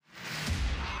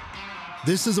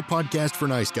This is a podcast for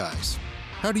nice guys.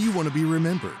 How do you want to be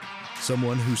remembered?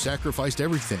 Someone who sacrificed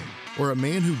everything, or a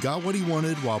man who got what he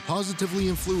wanted while positively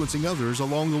influencing others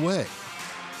along the way?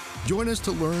 Join us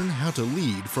to learn how to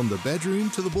lead from the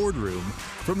bedroom to the boardroom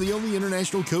from the only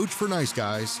international coach for nice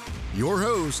guys, your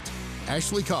host,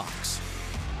 Ashley Cox.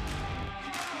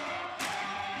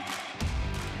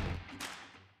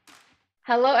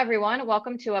 Hello, everyone.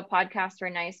 Welcome to a podcast for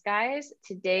nice guys.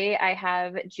 Today, I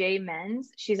have Muenz.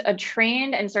 She's a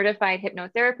trained and certified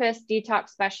hypnotherapist, detox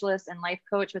specialist, and life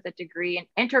coach with a degree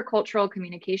in intercultural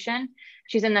communication.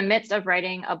 She's in the midst of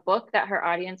writing a book that her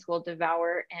audience will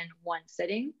devour in one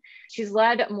sitting. She's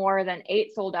led more than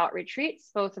 8 sold-out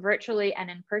retreats, both virtually and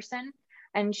in person.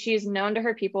 And she's known to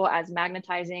her people as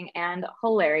magnetizing and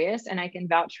hilarious, and I can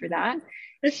vouch for that.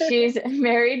 She's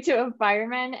married to a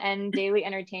fireman and daily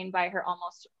entertained by her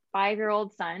almost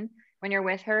 5-year-old son. When you're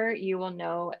with her, you will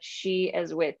know she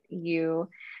is with you.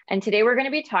 And today we're going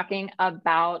to be talking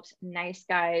about nice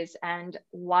guys and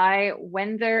why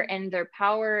when they're in their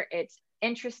power, it's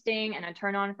interesting and a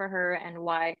turn on for her, and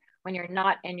why when you're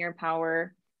not in your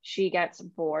power, she gets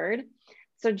bored.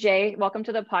 So Jay, welcome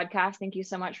to the podcast. Thank you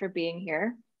so much for being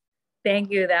here.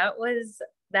 Thank you. That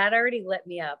already lit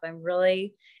me up. I'm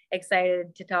really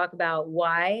excited to talk about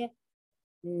why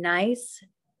nice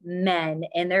men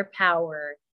in their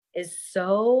power is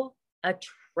so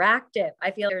attractive.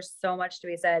 I feel there's so much to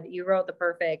be said. You wrote the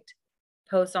perfect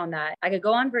post on that. I could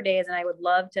go on for days, and I would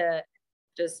love to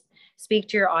just speak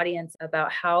to your audience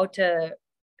about how to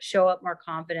show up more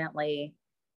confidently.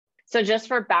 So just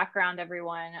for background,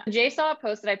 everyone, Jay saw a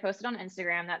post that I posted on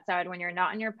Instagram that said, when you're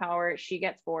not in your power, she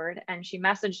gets bored. And she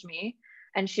messaged me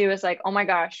and she was like, oh my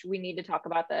gosh, we need to talk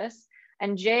about this.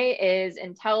 And Jay is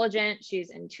intelligent. She's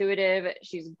intuitive.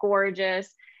 She's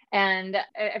gorgeous. And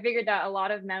I figured that a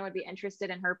lot of men would be interested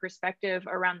in her perspective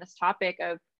around this topic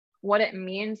of what it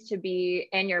means to be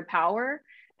in your power,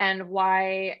 and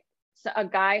why a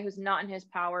guy who's not in his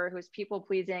power, who's people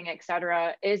pleasing,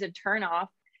 etc., is a turnoff.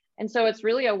 And so it's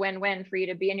really a win-win for you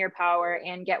to be in your power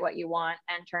and get what you want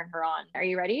and turn her on. Are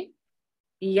you ready?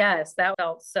 Yes, that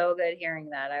felt so good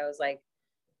hearing that. I was like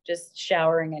just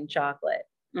showering in chocolate.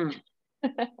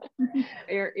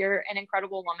 You're an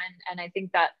incredible woman. And I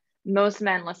think that most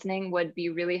men listening would be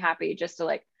really happy just to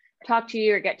like talk to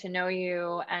you or get to know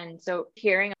you. And so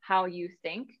hearing how you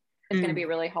think is going to be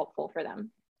really helpful for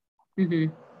them.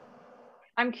 Mm-hmm.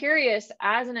 I'm curious,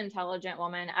 as an intelligent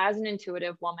woman, as an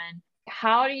intuitive woman,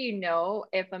 how do you know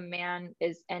if a man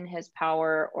is in his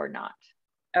power or not?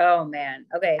 Oh man.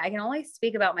 Okay. I can only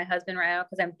speak about my husband right now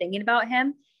because I'm thinking about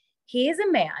him. He is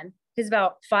a man. He's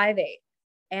about 5'8",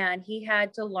 and he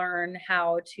had to learn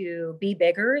how to be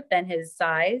bigger than his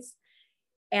size.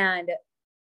 And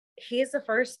he's the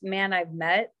first man I've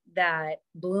met that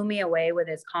blew me away with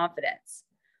his confidence.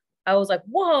 I was like,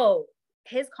 whoa,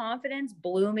 his confidence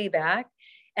blew me back.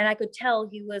 And I could tell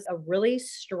he was a really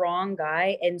strong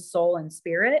guy in soul and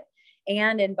spirit,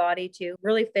 and in body too,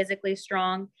 really physically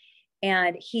strong.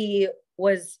 And he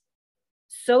was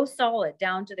so solid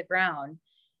down to the ground.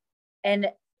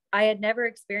 And I had never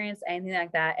experienced anything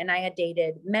like that. And I had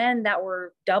dated men that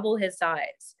were double his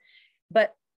size,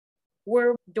 but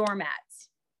were doormats.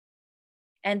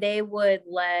 And they would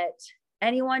let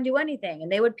anyone do anything.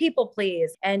 And they would people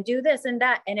please and do this and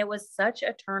that. And it was such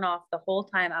a turnoff the whole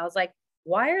time. I was like,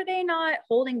 why are they not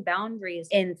holding boundaries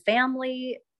in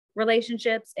family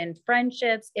relationships and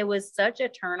friendships? It was such a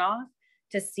turnoff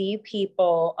to see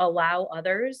people allow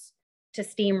others to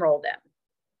steamroll them.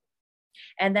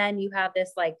 And then you have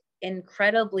this like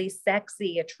incredibly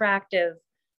sexy, attractive,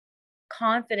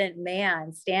 confident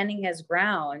man standing his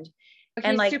ground.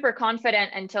 He's like super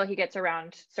confident until he gets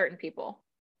around certain people.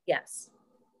 Yes.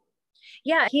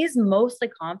 Yeah, he's mostly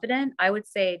confident. I would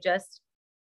say just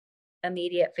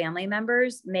immediate family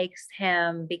members makes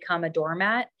him become a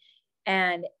doormat.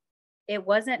 And it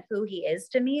wasn't who he is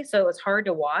to me. So it was hard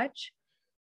to watch.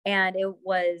 And it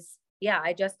was,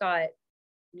 I just got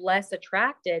less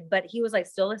attracted, but he was like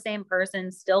still the same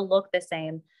person, still looked the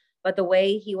same. But the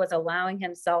way he was allowing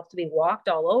himself to be walked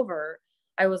all over,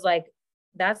 I was like,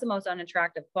 that's the most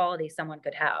unattractive quality someone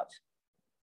could have.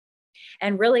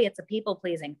 And really, it's a people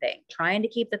pleasing thing, trying to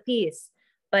keep the peace.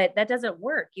 But that doesn't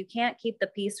work. You can't keep the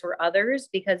peace for others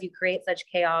because you create such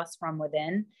chaos from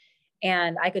within.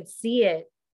 And I could see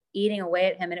it eating away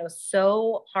at him. And it was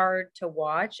so hard to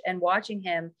watch. And watching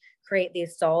him create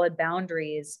these solid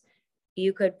boundaries,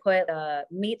 you could put a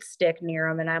meat stick near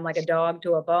him and I'm like a dog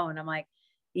to a bone. I'm like,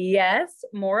 yes,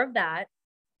 more of that.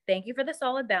 Thank you for the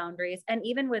solid boundaries. And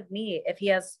even with me, if he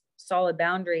has solid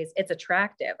boundaries, it's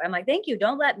attractive. I'm like, thank you.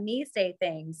 Don't let me say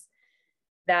things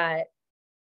that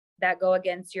that go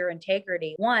against your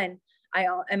integrity. One,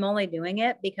 I'm only doing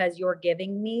it because you're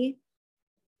giving me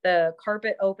the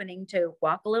carpet opening to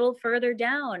walk a little further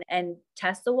down and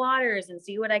test the waters and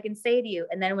see what I can say to you.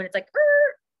 And then when it's like,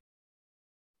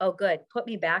 oh, good, put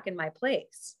me back in my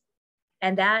place.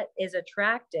 And that is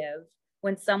attractive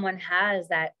when someone has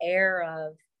that air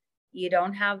of, you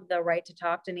don't have the right to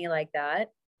talk to me like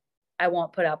that. I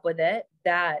won't put up with it.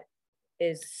 That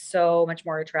is so much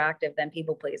more attractive than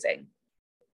people pleasing.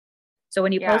 So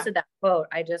when you posted that quote,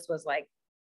 I just was like,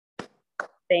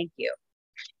 thank you.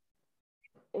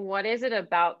 What is it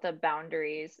about the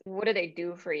boundaries? What do they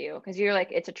do for you? Because you're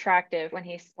like, it's attractive when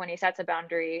he sets a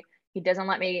boundary. He doesn't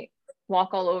let me walk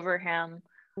all over him.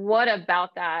 What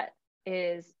about that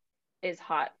is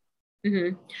hot?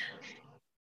 Mm-hmm.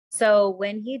 So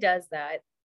when he does that,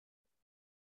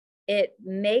 it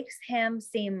makes him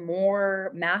seem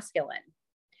more masculine.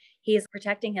 He's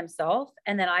protecting himself.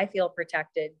 And then I feel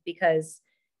protected because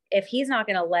if he's not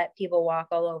going to let people walk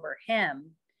all over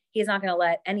him, he's not going to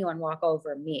let anyone walk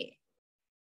over me.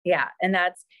 Yeah. And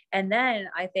then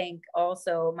I think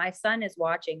also my son is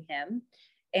watching him,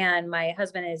 and my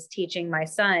husband is teaching my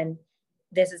son,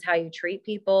 this is how you treat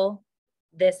people.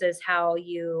 This is how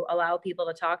you allow people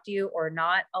to talk to you or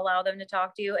not allow them to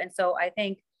talk to you. And so I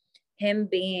think him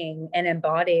being and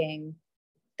embodying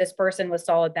this person with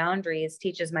solid boundaries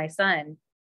teaches my son,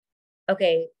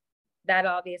 okay, that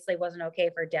obviously wasn't okay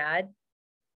for dad.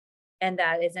 And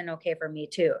that isn't okay for me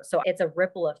too. So it's a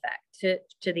ripple effect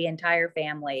to the entire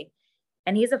family.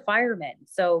 And he's a fireman.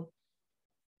 So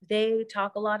they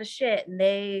talk a lot of shit and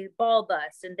they ball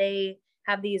bust and they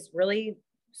have these really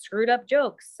screwed up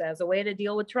jokes as a way to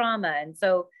deal with trauma. And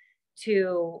so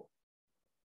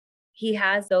he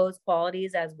has those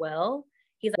qualities as well.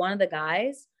 He's one of the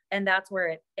guys, and that's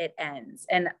where it ends.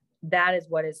 And that is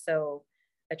what is so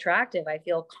attractive. I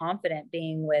feel confident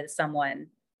being with someone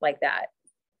like that.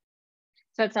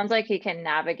 So it sounds like he can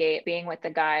navigate being with the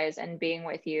guys and being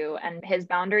with you, and his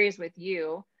boundaries with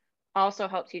you also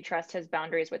helps you trust his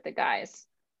boundaries with the guys.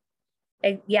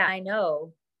 Yeah, I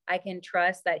know. I can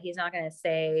trust that he's not going to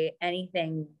say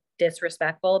anything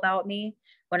disrespectful about me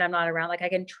when I'm not around. Like, I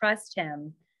can trust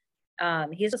him.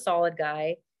 He's a solid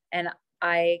guy, and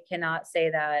I cannot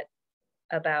say that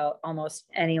about almost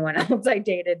anyone else I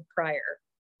dated prior.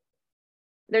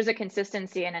 There's a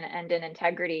consistency and an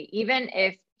integrity, even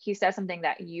if he says something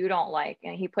that you don't like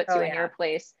and he puts you in your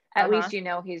place, at least you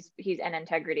know he's in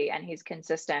integrity and he's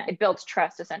consistent. It builds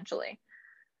trust, essentially.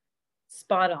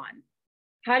 Spot on.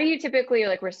 How do you typically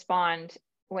respond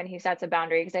when he sets a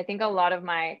boundary? Because I think a lot of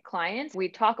my clients, we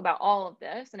talk about all of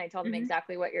this and I tell them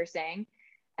exactly what you're saying.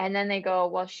 And then they go,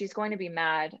 well, she's going to be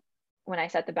mad when I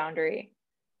set the boundary.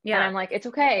 Yeah. And I'm like, it's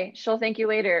okay. She'll thank you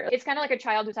later. It's kind of like a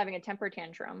child who's having a temper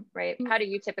tantrum, right? How do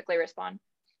you typically respond?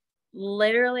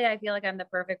 Literally, I feel like I'm the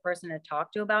perfect person to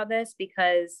talk to about this,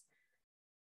 because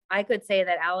I could say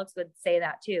that Alex would say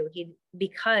that too.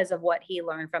 Because of what he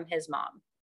learned from his mom.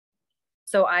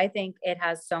 So I think it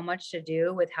has so much to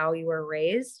do with how you were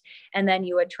raised. And then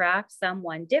you attract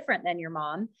someone different than your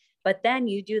mom, but then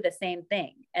you do the same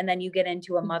thing. And then you get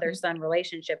into a mother-son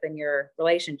relationship in your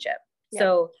relationship. Yeah.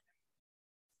 So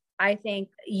I think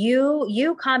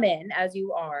you come in as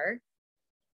you are,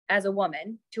 as a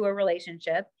woman, to a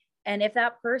relationship. And if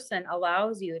that person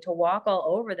allows you to walk all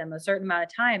over them a certain amount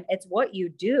of time, it's what you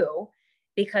do,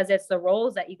 because it's the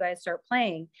roles that you guys start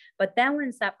playing. But then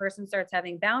once that person starts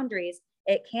having boundaries,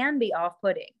 it can be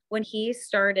off-putting. When he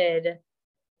started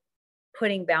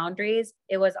putting boundaries,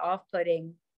 it was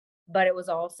off-putting, but it was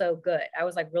also good. I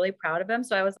was really really of him.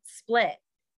 So I was split.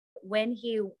 When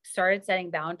he started setting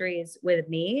boundaries with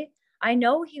me, I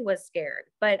know he was scared,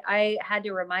 but I had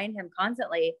to remind him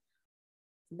constantly,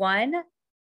 one,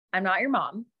 I'm not your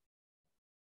mom.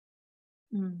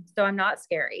 So I'm not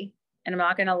scary and I'm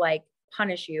not going to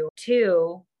punish you.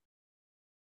 Two,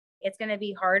 it's going to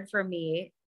be hard for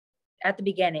me at the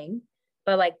beginning,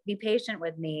 but be patient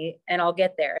with me and I'll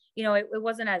get there. It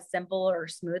wasn't as simple or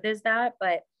smooth as that,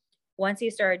 but once he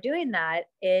started doing that,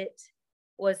 it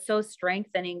was so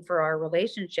strengthening for our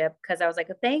relationship, because I was like,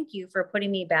 thank you for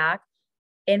putting me back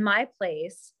in my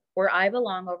place where I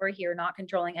belong over here, not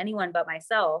controlling anyone but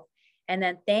myself. And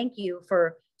then thank you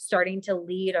for starting to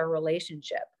lead our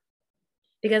relationship.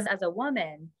 Because as a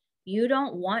woman, you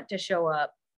don't want to show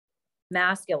up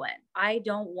masculine. I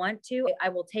don't want to. I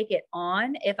will take it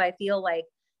on if I feel like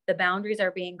the boundaries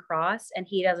are being crossed and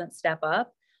he doesn't step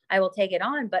up. I will take it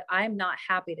on, but I'm not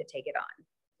happy to take it on.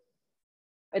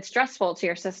 It's stressful to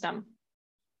your system.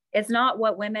 It's not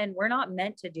what we're not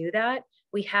meant to do that.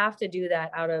 We have to do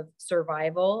that out of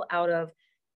survival, out of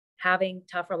having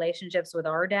tough relationships with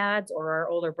our dads or our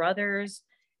older brothers.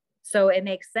 So it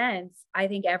makes sense. I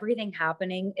think everything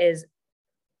happening is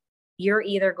you're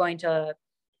either going to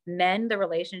mend the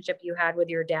relationship you had with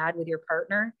your dad, with your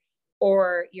partner,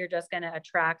 or you're just going to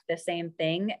attract the same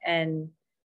thing and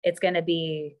it's going to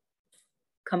be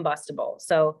combustible.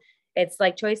 So it's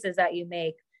like choices that you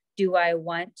make. Do I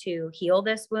want to heal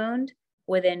this wound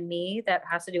within me that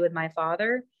has to do with my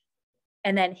father,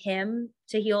 and then him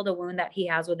to heal the wound that he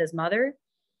has with his mother?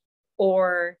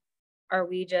 Or are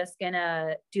we just going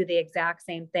to do the exact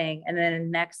same thing and then in the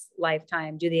next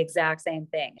lifetime do the exact same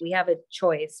thing? We have a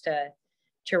choice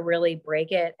to really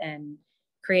break it and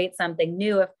create something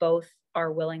new if both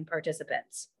are willing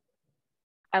participants.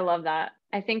 I love that.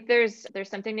 I think there's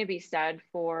something to be said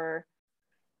for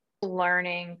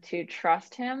learning to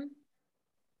trust him.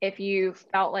 If you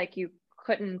felt like you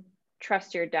couldn't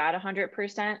trust your dad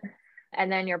 100%,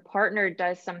 and then your partner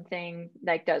does something,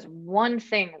 like does one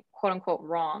thing, quote unquote,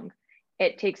 wrong,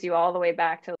 it takes you all the way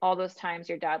back to all those times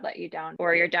your dad let you down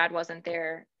or your dad wasn't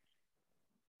there.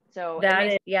 So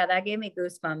that gave me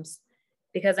goosebumps,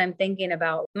 because I'm thinking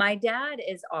about my dad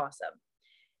is awesome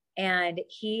and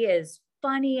he is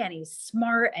funny and he's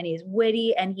smart and he's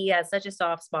witty and he has such a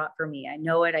soft spot for me. I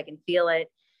know it, I can feel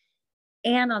it.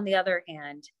 And on the other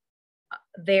hand,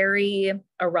 very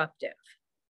eruptive.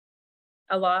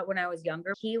 A lot when I was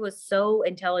younger, he was so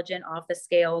intelligent off the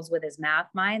scales with his math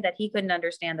mind that he couldn't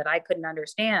understand that I couldn't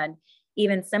understand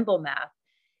even simple math.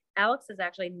 Alex has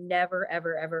actually never,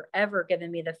 ever, ever, ever given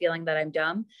me the feeling that I'm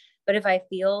dumb. But if I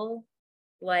feel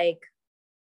like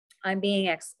I'm being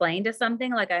explained to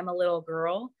something, like I'm a little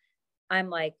girl, I'm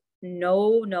like,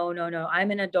 no, no, no, no.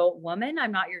 I'm an adult woman.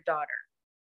 I'm not your daughter.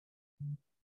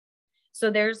 So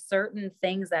there's certain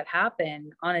things that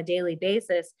happen on a daily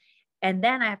basis. And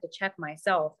then I have to check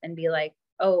myself and be like,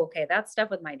 oh, okay, that's stuff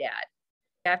with my dad.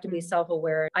 I have to be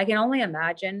self-aware. I can only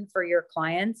imagine for your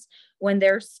clients when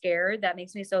they're scared. That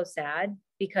makes me so sad,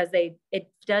 because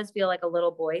it does feel like a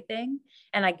little boy thing.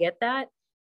 And I get that.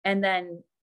 And then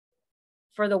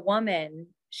for the woman,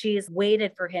 she's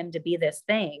waited for him to be this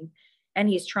thing and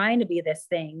he's trying to be this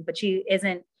thing, but she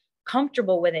isn't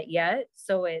comfortable with it yet.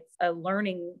 So it's a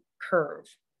learning curve.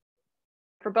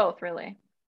 For both, really.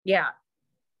 Yeah.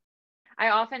 I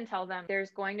often tell them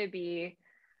there's going to be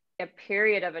a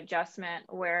period of adjustment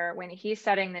where when he's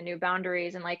setting the new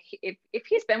boundaries, and like if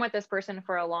he's been with this person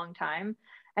for a long time,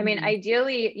 I mean,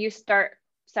 ideally you start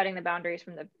setting the boundaries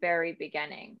from the very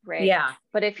beginning, right? Yeah.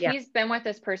 But if he's been with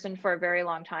this person for a very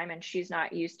long time and she's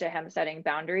not used to him setting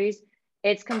boundaries,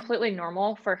 it's completely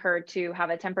normal for her to have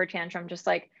a temper tantrum. Just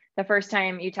like the first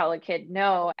time you tell a kid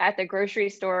no at the grocery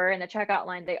store in the checkout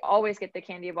line, they always get the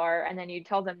candy bar, and then you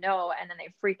tell them no and then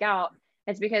they freak out.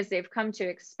 It's because they've come to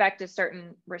expect a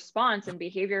certain response and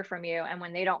behavior from you. And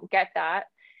when they don't get that,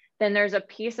 then there's a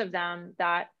piece of them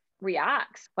that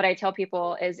reacts. What I tell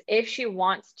people is if she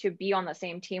wants to be on the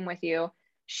same team with you,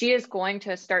 she is going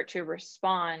to start to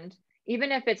respond.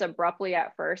 Even if it's abruptly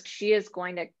at first, she is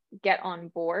going to get on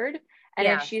board. And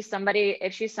if she's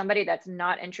somebody that's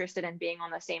not interested in being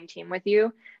on the same team with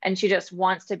you, and she just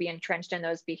wants to be entrenched in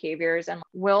those behaviors and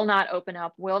will not open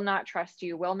up, will not trust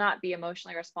you, will not be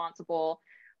emotionally responsible,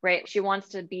 right? She wants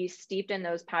to be steeped in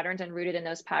those patterns and rooted in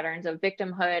those patterns of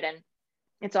victimhood and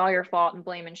it's all your fault and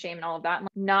blame and shame and all of that, and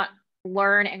not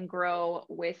learn and grow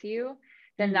with you,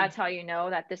 then that's how you know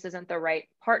that this isn't the right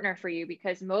partner for you.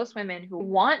 Because most women who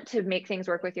want to make things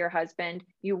work with your husband,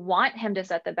 you want him to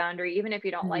set the boundary, even if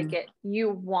you don't like it, you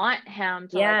want him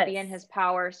to like be in his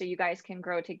power so you guys can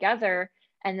grow together.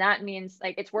 And that means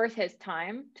like it's worth his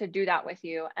time to do that with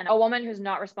you. And a woman who's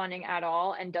not responding at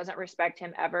all and doesn't respect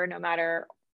him ever, no matter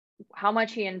how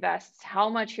much he invests, how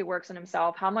much he works on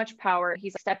himself, how much power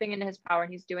he's stepping into his power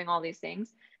and he's doing all these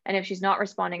things. And if she's not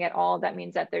responding at all, that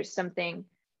means that there's something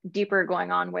deeper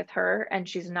going on with her and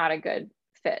she's not a good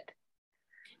fit.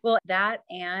 Well, that,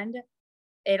 and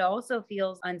it also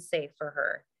feels unsafe for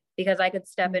her, because I could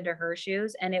step into her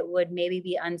shoes and it would maybe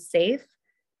be unsafe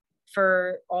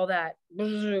for all that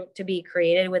to be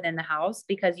created within the house,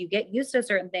 because you get used to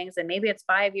certain things and maybe it's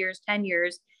 5 years, 10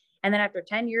 years. And then after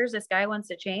 10 years, this guy wants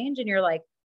to change. And you're like,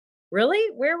 really?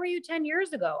 Where were you 10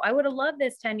 years ago? I would have loved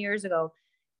this 10 years ago.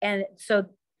 And so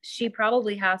she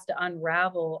probably has to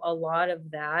unravel a lot of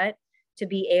that to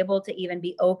be able to even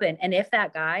be open. And if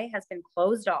that guy has been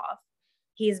closed off,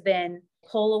 he's been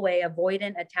pull away,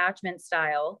 avoidant attachment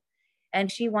style,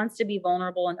 and she wants to be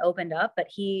vulnerable and opened up, but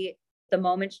the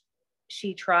moment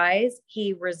she tries,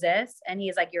 he resists and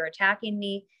he's like, you're attacking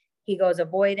me. He goes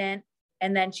avoidant.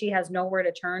 And then she has nowhere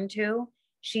to turn to.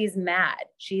 She's mad.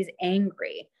 She's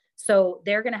angry. So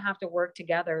they're going to have to work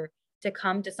together to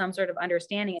come to some sort of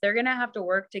understanding. They're going to have to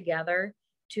work together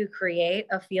to create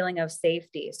a feeling of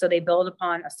safety. So they build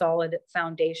upon a solid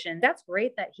foundation. That's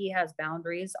great that he has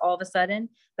boundaries all of a sudden,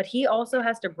 but he also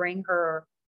has to bring her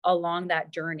along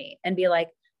that journey and be like,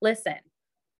 listen,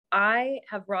 I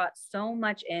have brought so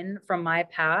much in from my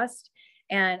past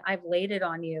and I've laid it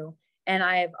on you and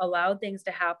I've allowed things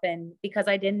to happen because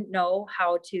I didn't know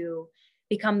how to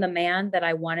become the man that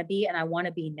I want to be. And I want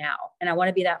to be now. And I want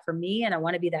to be that for me. And I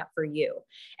want to be that for you.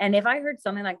 And if I heard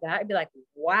something like that, I'd be like,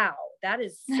 wow, that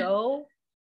is so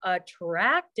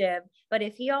attractive. But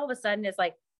if he all of a sudden is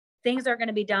like, things are going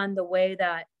to be done the way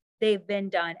that they've been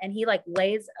done, and he like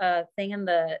lays a thing in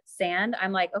the sand,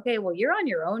 I'm like, okay, well, you're on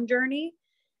your own journey.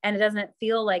 And it doesn't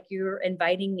feel like you're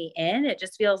inviting me in. It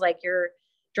just feels like you're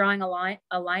drawing a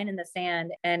line in the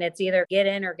sand, and it's either get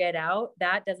in or get out.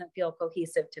 That doesn't feel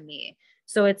cohesive to me.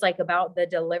 So it's like about the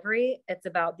delivery. It's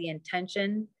about the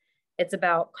intention. It's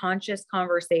about conscious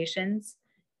conversations.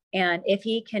 And if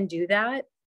he can do that,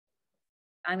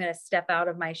 I'm going to step out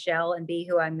of my shell and be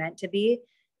who I'm meant to be.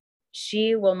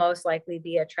 She will most likely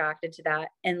be attracted to that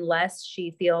unless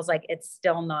she feels like it's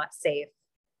still not safe.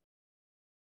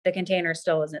 The container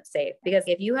still isn't safe, because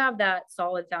if you have that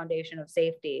solid foundation of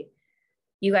safety,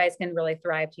 you guys can really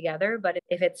thrive together. But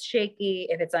if it's shaky,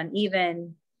 if it's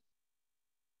uneven,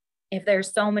 if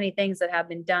there's so many things that have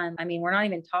been done, I mean, we're not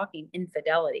even talking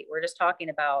infidelity. We're just talking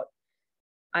about,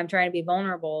 I'm trying to be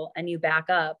vulnerable and you back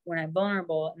up when I'm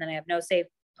vulnerable, and then I have no safe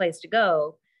place to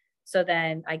go. So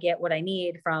then I get what I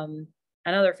need from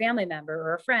another family member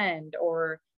or a friend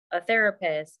or a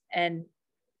therapist. And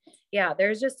yeah,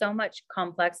 there's just so much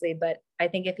complexity, but I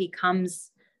think if he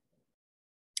comes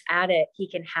at it, he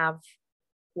can have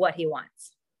what he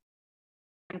wants.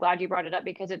 I'm glad you brought it up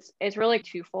because it's really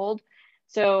twofold.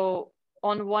 So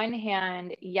on one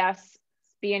hand, yes,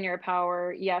 be in your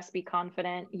power. Yes, be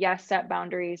confident. Yes, set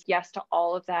boundaries. Yes to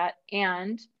all of that.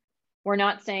 And we're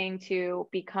not saying to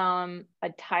become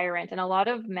a tyrant. And a lot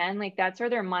of men, like, that's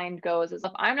where their mind goes, is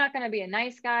if I'm not going to be a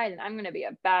nice guy, then I'm going to be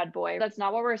a bad boy. That's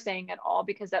not what we're saying at all,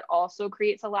 because that also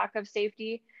creates a lack of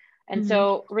safety. And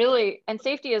so really, and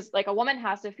safety is like, a woman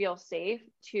has to feel safe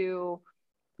to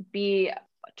be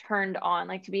turned on,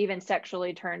 like to be even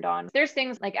sexually turned on. There's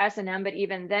things like S&M, but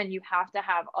even then you have to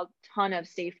have a ton of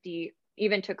safety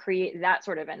even to create that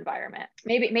sort of environment.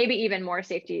 Maybe even more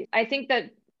safety. I think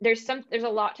that there's a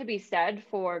lot to be said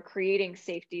for creating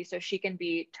safety so she can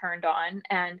be turned on,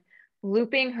 and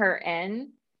looping her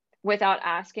in without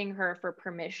asking her for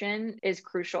permission is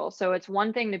crucial. So it's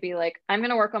one thing to be like, I'm going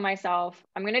to work on myself.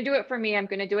 I'm going to do it for me. I'm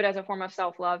going to do it as a form of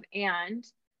self-love. And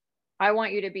I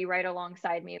want you to be right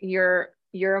alongside me. You're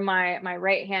my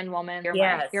right hand woman.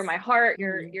 You're my heart.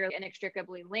 You're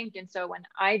inextricably linked. And so when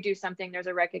I do something, there's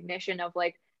a recognition of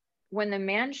like, when the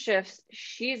man shifts,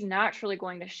 she's naturally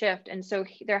going to shift. And so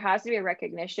there has to be a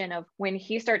recognition of when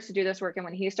he starts to do this work and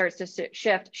when he starts to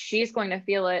shift, she's going to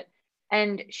feel it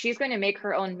and she's going to make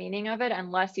her own meaning of it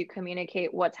unless you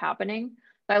communicate what's happening.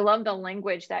 But I love the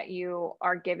language that you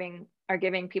are giving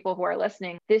people who are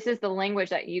listening. This is the language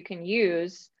that you can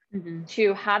use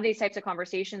to have these types of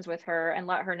conversations with her and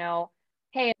let her know,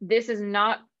 hey, this is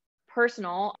not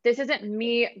personal. This isn't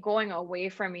me going away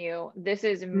from you. This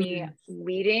is me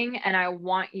leading, and I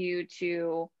want you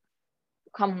to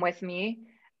come with me.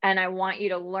 And I want you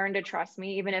to learn to trust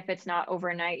me, even if it's not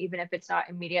overnight, even if it's not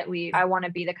immediately. I want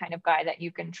to be the kind of guy that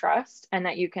you can trust and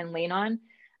that you can lean on.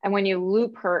 And when you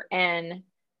loop her in,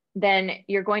 then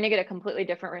you're going to get a completely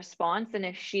different response than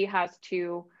if she has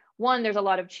to, one, there's a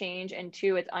lot of change, and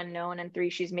two, it's unknown, and three,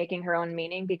 she's making her own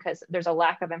meaning because there's a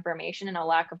lack of information and a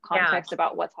lack of context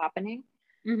about what's happening.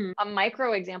 A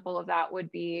micro example of that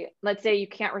would be, let's say you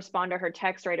can't respond to her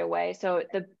text right away. So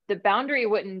the boundary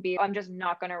wouldn't be, I'm just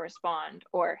not going to respond,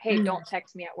 or, hey, don't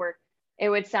text me at work. It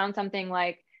would sound something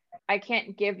like, I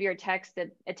can't give your text the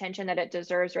attention that it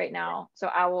deserves right now, so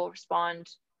I will respond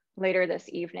later this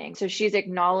evening. So she's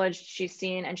acknowledged, she's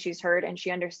seen, and she's heard, and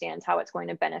she understands how it's going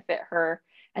to benefit her.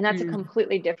 And that's a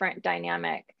completely different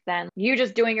dynamic than you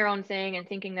just doing your own thing and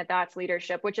thinking that that's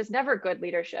leadership, which is never good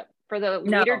leadership. For the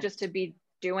leader just to be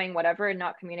doing whatever and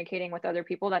not communicating with other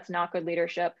people, that's not good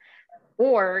leadership.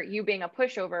 Or you being a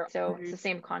pushover. So it's the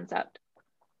same concept.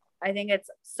 I think it's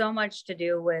so much to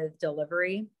do with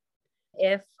delivery.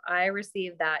 If I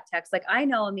receive that text, like I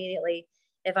know immediately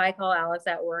if I call Alex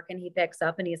at work and he picks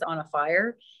up and he's on a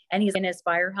fire and he's in his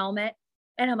fire helmet,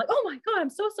 and I'm like, oh my God, I'm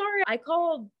so sorry. I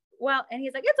called. Well, and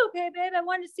he's like, it's okay, babe. I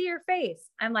wanted to see your face.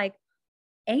 I'm like,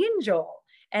 Angel.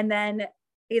 And then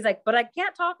he's like, but I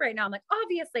can't talk right now. I'm like,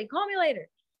 obviously, call me later.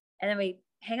 And then we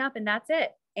hang up and that's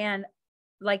it. And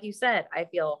like you said, I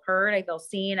feel heard, I feel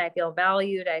seen, I feel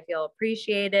valued, I feel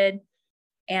appreciated.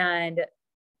 And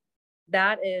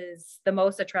that is the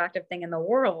most attractive thing in the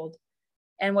world.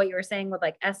 And what you were saying with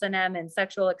like S&M and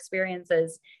sexual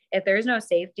experiences, if there's no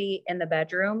safety in the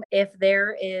bedroom, if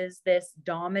there is this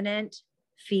dominant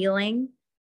feeling,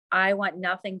 I want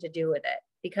nothing to do with it,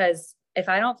 because if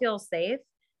I don't feel safe,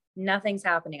 nothing's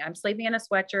happening. I'm sleeping in a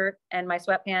sweatshirt and my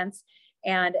sweatpants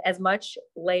and as much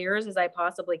layers as I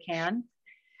possibly can.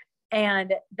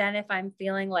 And then if I'm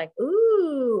feeling like,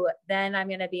 ooh, then I'm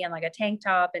going to be in like a tank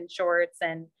top and shorts.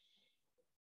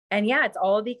 And yeah, it's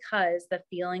all because the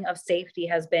feeling of safety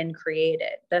has been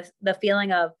created. The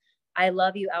feeling of, I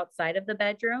love you outside of the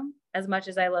bedroom as much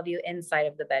as I love you inside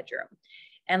of the bedroom.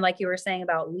 And like you were saying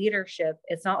about leadership,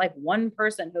 it's not like one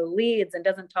person who leads and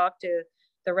doesn't talk to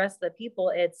the rest of the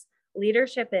people. It's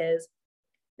leadership is,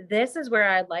 this is where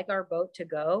I'd like our boat to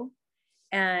go.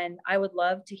 And I would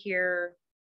love to hear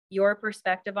your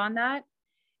perspective on that.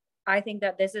 I think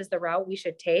that this is the route we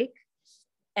should take,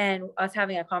 and us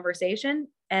having a conversation,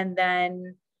 and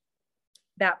then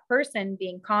that person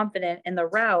being confident in the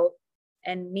route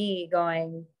and me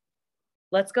going,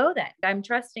 let's go then. I'm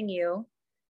trusting you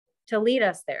to lead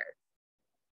us there.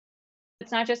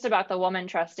 It's not just about the woman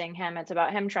trusting him, it's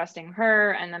about him trusting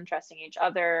her and them trusting each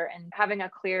other and having a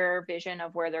clear vision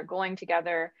of where they're going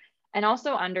together, and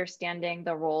also understanding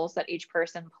the roles that each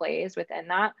person plays within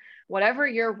that. Whatever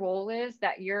your role is,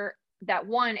 that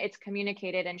one, it's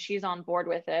communicated and she's on board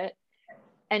with it.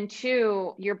 And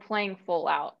two, you're playing full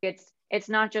out. It's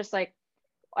not just like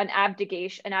an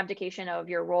abdication of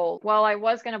your role. Well, I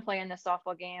was going to play in this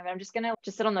softball game, but I'm just going to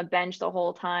just sit on the bench the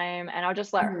whole time and I'll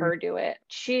just let her do it.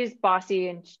 She's bossy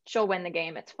and she'll win the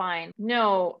game. It's fine.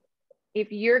 No,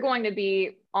 if you're going to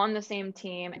be on the same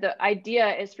team, the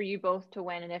idea is for you both to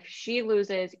win. And if she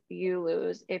loses, you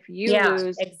lose. If you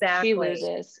lose, she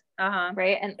loses.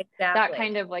 Right. And that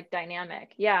kind of like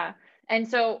dynamic. Yeah. And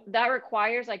so that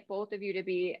requires like both of you to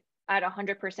be at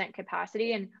 100%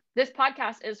 capacity. And this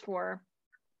podcast is for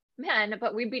men,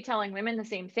 but we'd be telling women the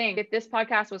same thing. If this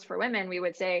podcast was for women, we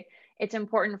would say it's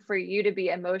important for you to be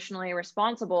emotionally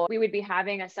responsible. We would be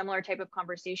having a similar type of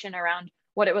conversation around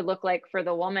what it would look like for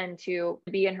the woman to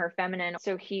be in her feminine,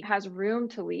 so he has room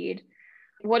to lead.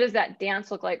 What does that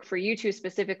dance look like for you two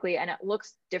specifically? And it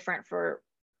looks different for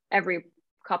every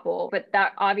couple, but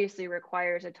that obviously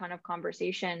requires a ton of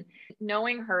conversation,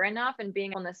 knowing her enough and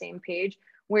being on the same page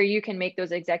where you can make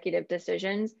those executive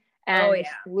decisions and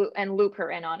loop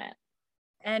her in on it.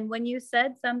 And when you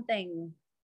said something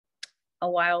a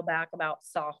while back about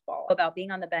softball, about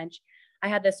being on the bench, I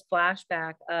had this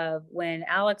flashback of when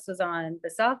Alex was on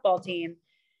the softball team,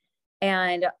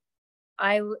 and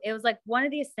it was like one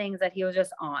of these things that he was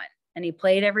just on and he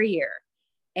played every year.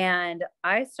 And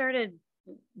I started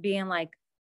being like,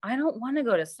 I don't want to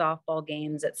go to softball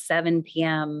games at 7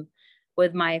 p.m.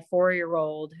 with my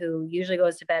 4-year-old who usually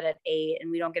goes to bed at 8 and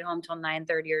we don't get home till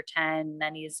 9:30 or 10.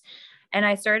 And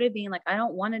I started being like, I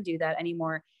don't want to do that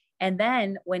anymore. And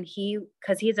then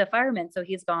cause he's a fireman, so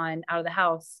he's gone out of the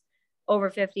house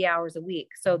over 50 hours a week.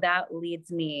 So that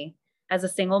leads me as a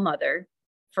single mother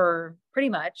for pretty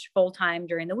much full time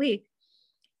during the week.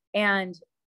 And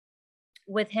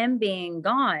with him being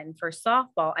gone for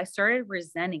softball, I started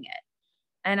resenting it.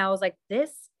 And I was like,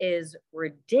 this is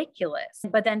ridiculous.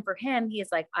 But then for him,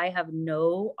 he's like, I have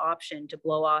no option to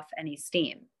blow off any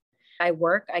steam. I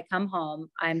work, I come home,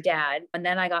 I'm dad. And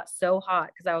then I got so hot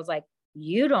because I was like,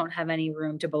 you don't have any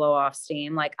room to blow off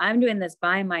steam. Like, I'm doing this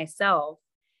by myself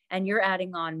and you're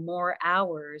adding on more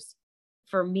hours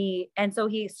for me. And so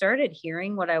he started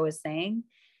hearing what I was saying,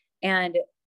 and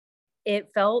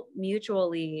it felt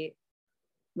mutually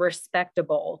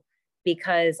respectable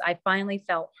because I finally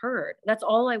felt heard. That's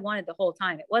all I wanted the whole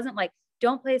time. It wasn't like,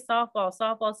 don't play softball,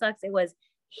 softball sucks. It was,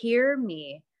 hear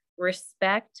me,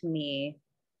 respect me,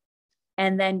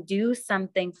 and then do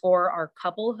something for our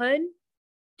couplehood,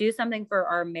 do something for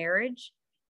our marriage.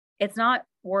 It's not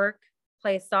work,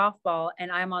 play softball,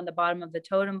 and I'm on the bottom of the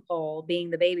totem pole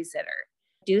being the babysitter.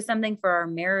 Do something for our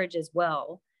marriage as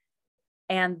well.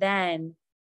 And then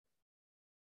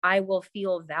I will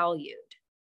feel valued.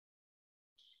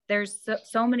 There's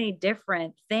so many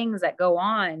different things that go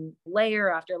on,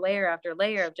 layer after layer after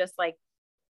layer of just like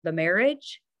the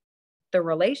marriage, the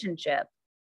relationship,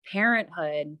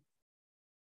 parenthood,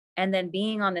 and then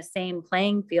being on the same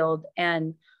playing field.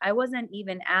 And I wasn't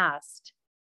even asked,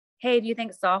 hey, do you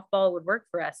think softball would work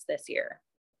for us this year?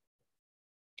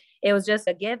 It was just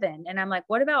a given. And I'm like,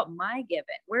 what about my given?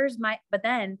 But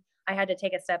then I had to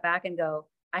take a step back and go,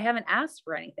 I haven't asked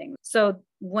for anything. So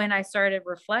when I started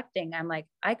reflecting, I'm like,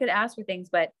 I could ask for things,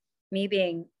 but me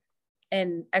being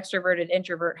an extroverted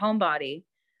introvert homebody.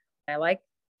 I like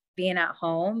being at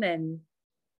home,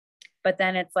 but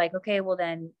then it's like, okay, well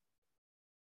then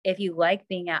if you like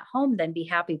being at home, then be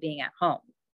happy being at home.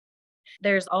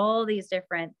 There's all these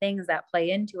different things that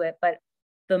play into it, but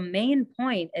the main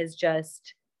point is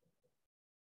just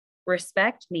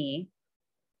respect me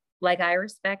like I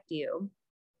respect you,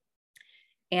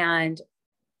 and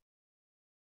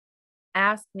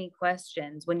ask me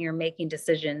questions when you're making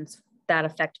decisions that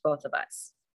affect both of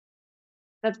us.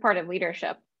 That's part of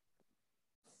leadership,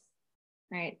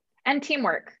 right? And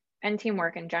teamwork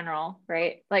in general,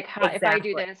 right? Like how, Exactly. if I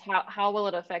do this, how will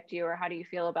it affect you, or how do you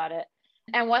feel about it?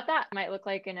 And what that might look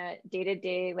like in a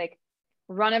day-to-day, like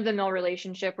run-of-the-mill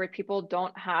relationship where people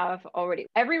don't have already,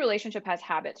 every relationship has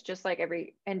habits, just like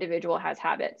every individual has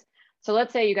habits. So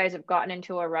let's say you guys have gotten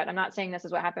into a rut. I'm not saying this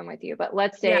is what happened with you, but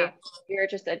let's say you're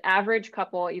just an average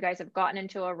couple. You guys have gotten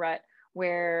into a rut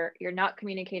where you're not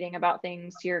communicating about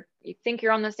things. You think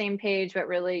you're on the same page, but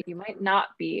really you might not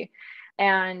be.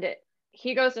 And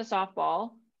he goes to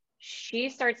softball. She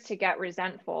starts to get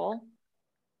resentful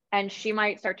and she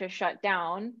might start to shut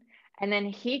down. And then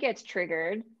he gets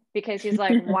triggered because he's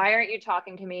like, why aren't you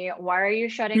talking to me? Why are you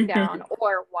shutting down?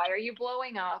 Or why are you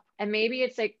blowing up? And maybe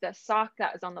it's like the sock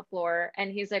that was on the floor.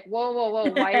 And he's like, whoa, whoa,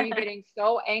 whoa. Why are you getting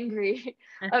so angry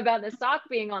about the sock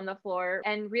being on the floor?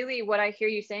 And really what I hear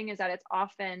you saying is that it's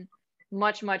often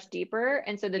much, much deeper.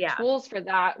 And so the tools for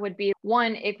that would be,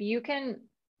 one, if you can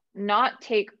not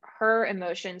take her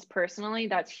emotions personally,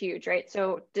 that's huge, right?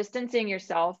 So distancing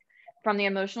yourself from the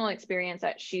emotional experience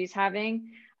that she's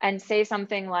having and say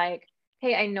something like,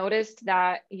 hey, I noticed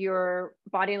that your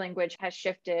body language has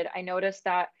shifted. I noticed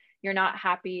that you're not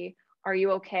happy. Are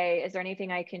you okay? Is there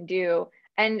anything I can do?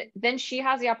 And then she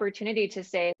has the opportunity to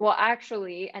say, well,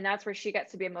 actually, and that's where she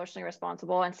gets to be emotionally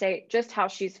responsible and say just how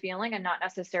she's feeling and not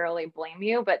necessarily blame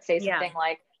you, but say something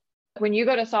like, when you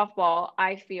go to softball,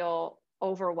 I feel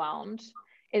overwhelmed.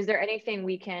 Is there anything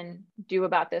we can do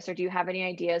about this? Or do you have any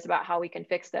ideas about how we can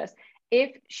fix this?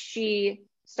 If she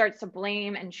starts to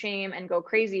blame and shame and go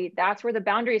crazy, that's where the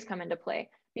boundaries come into play,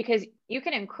 because you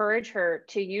can encourage her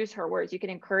to use her words. You can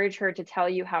encourage her to tell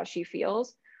you how she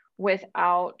feels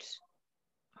without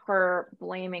her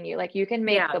blaming you. Like you can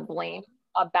make the blame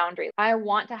a boundary. I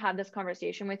want to have this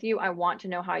conversation with you. I want to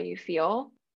know how you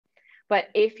feel. But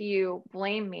if you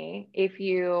blame me, if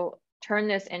you turn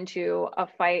this into a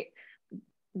fight,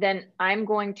 then I'm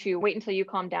going to wait until you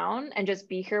calm down and just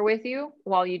be here with you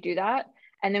while you do that.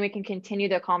 And then we can continue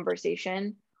the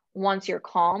conversation once you're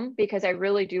calm, because I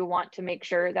really do want to make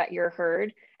sure that you're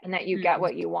heard and that you get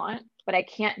what you want. But I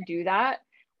can't do that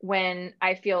when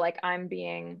I feel like I'm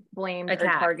being blamed or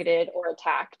targeted or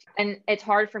attacked. And it's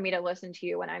hard for me to listen to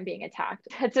you when I'm being attacked.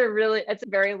 It's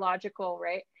very logical,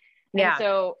 right? And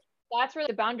so that's where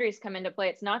the boundaries come into play.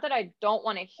 It's not that I don't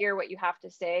want to hear what you have to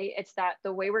say. It's that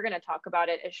the way we're going to talk about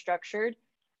it is structured.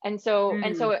 And so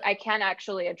I can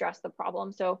actually address the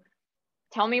problem. So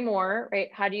tell me more, right?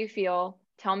 How do you feel?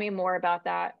 Tell me more about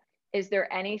that. Is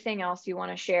there anything else you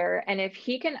want to share? And if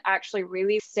he can actually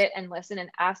really sit and listen and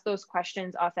ask those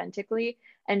questions authentically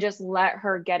and just let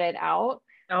her get it out,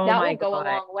 that will go a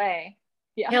long way.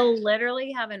 Yeah. He'll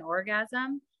literally have an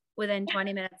orgasm within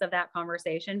 20 minutes of that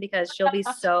conversation, because she'll be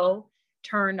so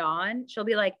turned on. She'll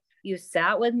be like, you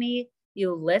sat with me,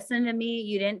 you listened to me,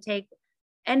 you didn't take.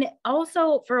 And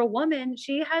also for a woman,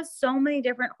 she has so many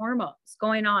different hormones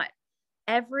going on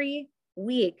every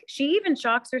week. She even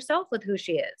shocks herself with who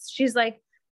she is. She's like,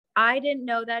 I didn't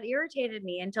know that irritated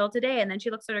me until today. And then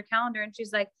she looks at her calendar and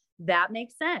she's like, that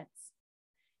makes sense.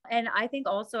 And I think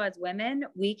also as women,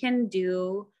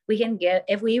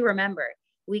 if we remember,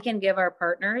 we can give our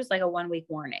partners like a 1 week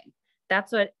warning.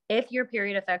 That's what, if your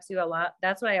period affects you a lot,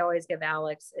 that's what I always give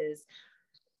Alex is,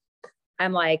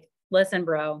 I'm like, listen,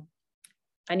 bro,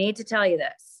 I need to tell you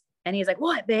this. And he's like,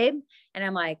 what, babe? And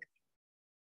I'm like,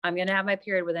 I'm going to have my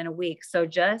period within a week. So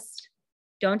just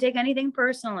don't take anything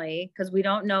personally, because we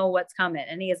don't know what's coming.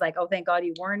 And he is like, oh, thank God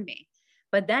you warned me.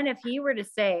 But then if he were to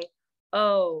say,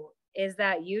 oh, is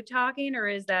that you talking or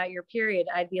is that your period?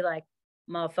 I'd be like,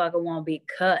 motherfucker won't be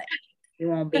cut. You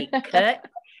won't be cut.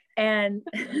 And,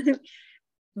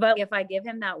 but if I give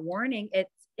him that warning,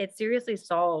 it seriously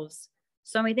solves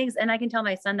so many things. And I can tell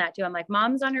my son that too. I'm like,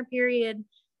 mom's on her period.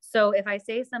 So if I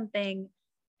say something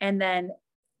and then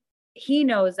he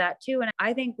knows that too. And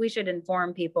I think we should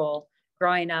inform people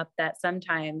growing up that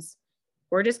sometimes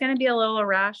we're just going to be a little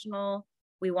irrational.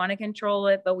 We want to control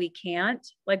it, but we can't.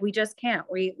 Like, we just can't.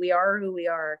 We are who we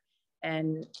are.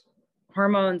 And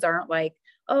hormones aren't like,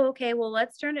 oh, okay, well,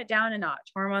 let's turn it down a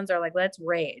notch. Hormones are like, let's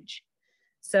rage.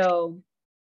 So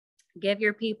give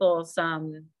your people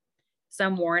some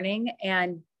some warning,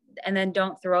 and then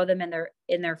don't throw them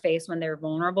in their face when they're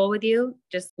vulnerable with you.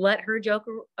 Just let her joke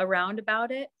around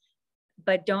about it,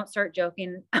 but don't start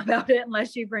joking about it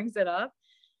unless she brings it up.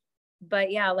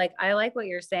 But yeah, like I like what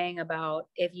you're saying about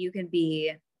if you can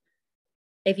be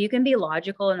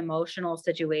logical in emotional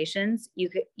situations,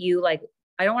 you like,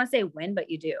 I don't want to say win, but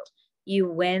you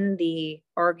win the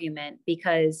argument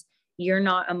because you're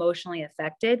not emotionally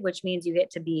affected, which means you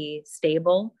get to be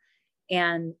stable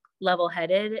and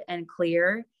level-headed and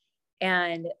clear.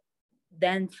 And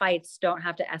then fights don't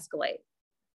have to escalate.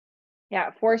 Yeah,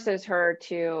 it forces her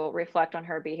to reflect on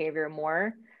her behavior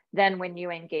more than when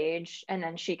you engage, and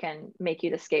then she can make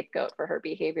you the scapegoat for her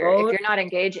behavior. If you're not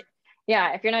engaging,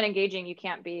 you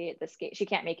can't be she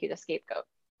can't make you the scapegoat.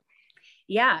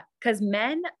 Yeah, because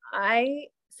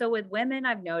so with women,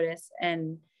 I've noticed,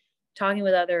 and talking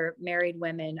with other married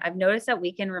women, I've noticed that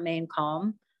we can remain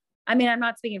calm. I mean, I'm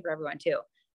not speaking for everyone too,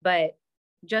 but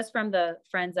just from the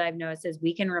friends I've noticed is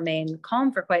we can remain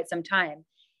calm for quite some time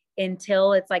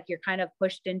until it's like you're kind of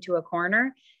pushed into a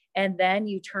corner, and then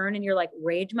you turn and you're like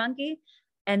rage monkey.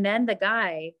 And then the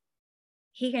guy,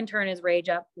 he can turn his rage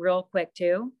up real quick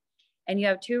too. And you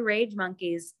have two rage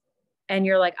monkeys and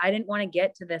you're like, I didn't want to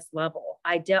get to this level.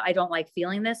 I don't like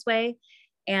feeling this way.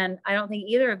 And I don't think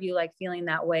either of you like feeling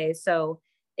that way. So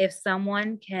if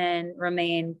someone can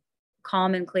remain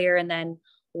calm and clear and then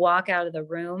walk out of the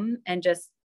room and just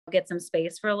get some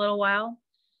space for a little while,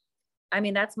 I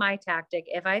mean, that's my tactic.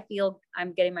 If I feel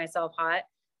I'm getting myself hot,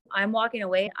 I'm walking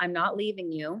away. I'm not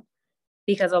leaving you,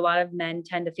 because a lot of men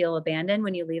tend to feel abandoned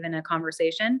when you leave in a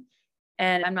conversation.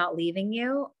 And I'm not leaving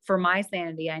you. For my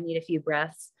sanity, I need a few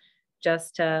breaths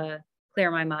just to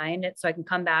clear my mind so I can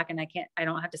come back and I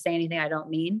don't have to say anything I don't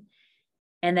mean.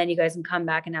 And then you guys can come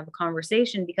back and have a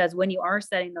conversation, because when you are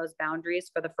setting those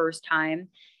boundaries for the first time,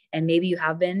 and maybe you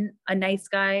have been a nice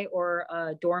guy or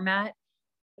a doormat,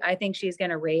 I think she's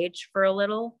going to rage for a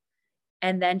little,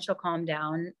 and then she'll calm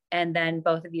down, and then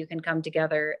both of you can come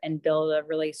together and build a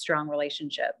really strong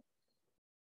relationship.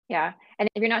 Yeah. And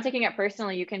if you're not taking it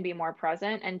personally, you can be more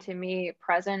present. And to me,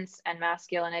 presence and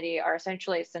masculinity are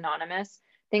essentially synonymous.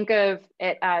 Think of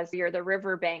it as you're the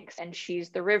river banks and she's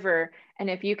the river. And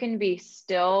if you can be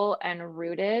still and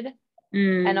rooted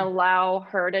and allow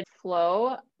her to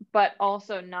flow, but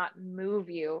also not move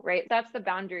you, right? That's the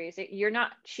boundaries.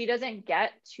 She doesn't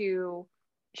get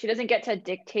to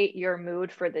dictate your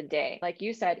mood for the day. Like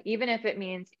you said, even if it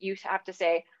means you have to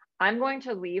say, I'm going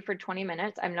to leave for 20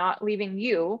 minutes. I'm not leaving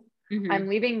you. Mm-hmm. I'm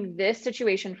leaving this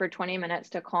situation for 20 minutes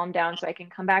to calm down so I can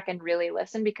come back and really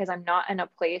listen, because I'm not in a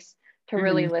place to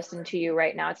really listen to you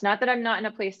right now. It's not that I'm not in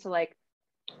a place to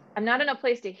I'm not in a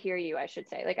place to hear you, I should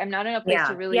say. Like, I'm not in a place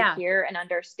to really hear and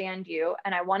understand you.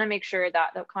 And I want to make sure that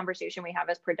the conversation we have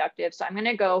is productive. So I'm going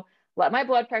to go let my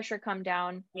blood pressure come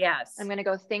down. Yes. I'm going to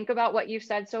go think about what you've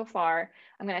said so far.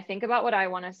 I'm going to think about what I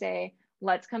want to say.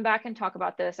 Let's come back and talk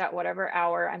about this at whatever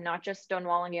hour. I'm not just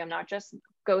stonewalling you. I'm not just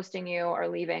ghosting you or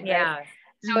leaving. Yeah. Right?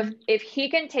 So if he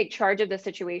can take charge of the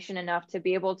situation enough to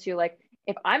be able to, like,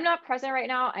 if I'm not present right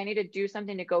now, I need to do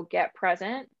something to go get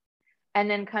present and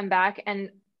then come back.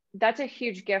 And that's a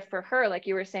huge gift for her. Like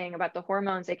you were saying about the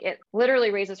hormones, like it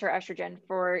literally raises her estrogen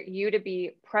for you to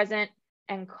be present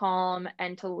and calm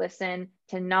and to listen,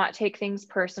 to not take things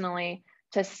personally,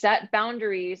 to set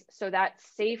boundaries so that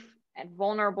safe and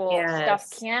vulnerable stuff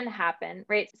can happen,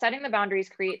 right? Setting the boundaries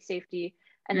creates safety,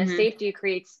 and the safety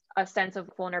creates a sense of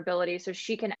vulnerability. So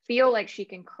she can feel like she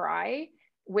can cry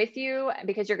with you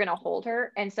because you're going to hold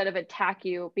her, instead of attack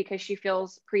you because she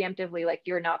feels preemptively like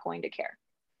you're not going to care.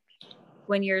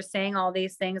 When you're saying all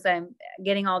these things, I'm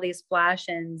getting all these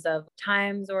flashes of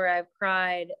times where I've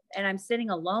cried, and I'm sitting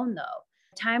alone though.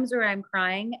 Times where I'm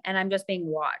crying and I'm just being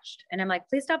watched, and I'm like,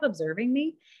 please stop observing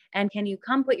me. And can you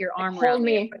come put your arm around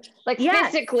me? Like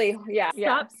physically. Yeah.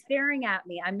 Stop staring at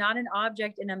me. I'm not an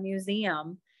object in a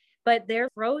museum. But they're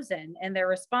frozen in their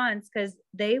response because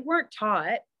they weren't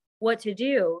taught what to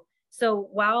do. So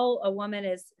while a woman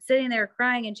is sitting there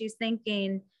crying and she's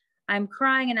thinking, I'm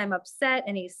crying and I'm upset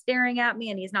and he's staring at me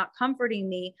and he's not comforting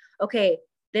me. Okay,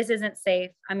 this isn't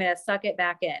safe. I'm going to suck it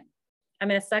back in.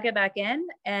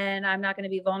 And I'm not going to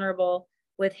be vulnerable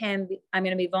with him. I'm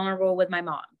going to be vulnerable with my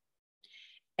mom.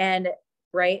 And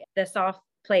right, the soft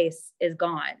place is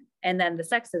gone. And then the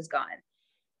sex is gone.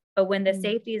 But when the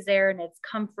safety is there and it's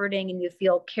comforting and you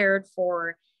feel cared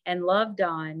for and loved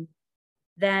on,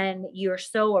 then you're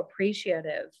so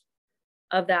appreciative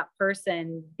of that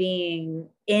person being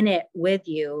in it with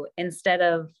you instead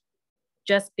of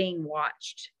just being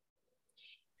watched.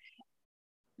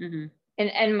 And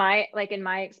in my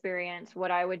experience,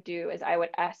 what I would do is I would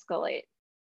escalate.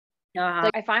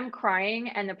 Like if I'm crying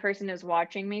and the person is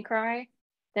watching me cry,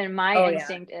 then my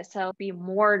instinct is to be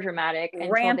more dramatic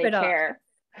until they care.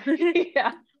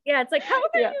 Yeah. Yeah. It's like, how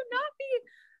can you not be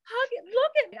hugging?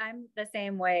 Look at, I'm the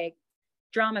same way,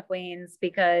 drama queens,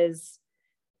 because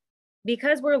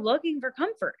we're looking for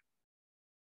comfort.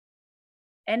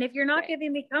 And if you're not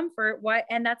giving me comfort, why?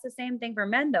 And that's the same thing for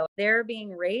men though. They're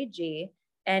being ragey.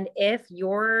 And if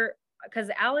you're, because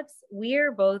Alex,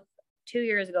 we're both 2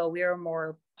 years ago, we were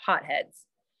more hotheads.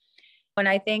 And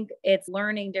I think it's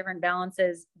learning different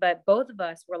balances, but both of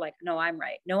us were like, no, I'm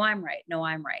right. No, I'm right. No,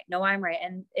 I'm right. No, I'm right.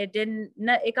 And it didn't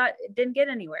get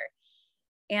anywhere.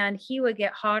 And he would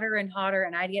get hotter and hotter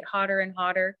and I'd get hotter and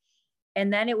hotter.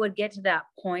 And then it would get to that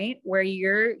point where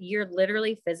you're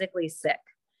literally physically sick.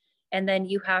 And then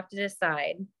you have to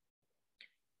decide,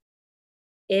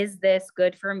 is this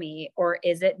good for me or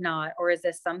is it not? Or is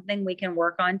this something we can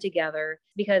work on together?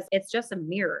 Because it's just a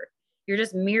mirror. You're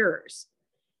just mirrors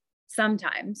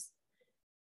sometimes.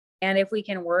 And if we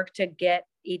can work to get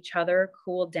each other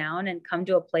cooled down and come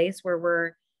to a place where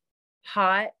we're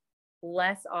hot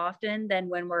less often than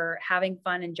when we're having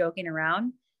fun and joking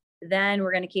around, then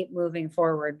we're going to keep moving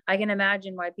forward. I can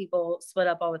imagine why people split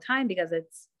up all the time, because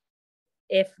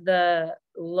if the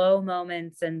low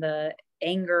moments and the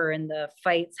anger and the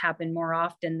fights happen more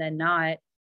often than not,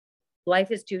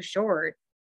 life is too short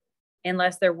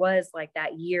unless there was like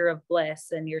that year of bliss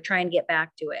and you're trying to get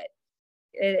back to it.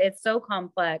 It's so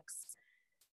complex.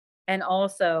 And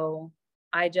also,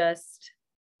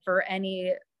 for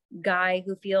any guy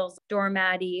who feels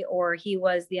doormatty or he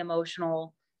was the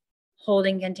emotional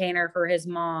holding container for his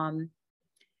mom,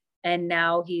 and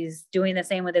now he's doing the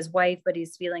same with his wife, but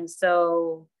he's feeling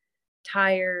so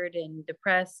tired and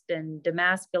depressed and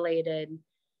demasculated.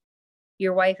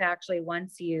 Your wife actually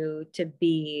wants you to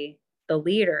be the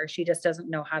leader. She just doesn't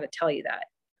know how to tell you that.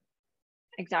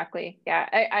 Exactly. Yeah.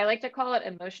 I like to call it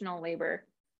emotional labor.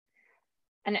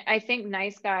 And I think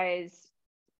nice guys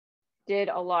did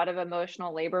a lot of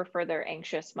emotional labor for their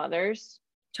anxious mothers.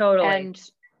 Totally. And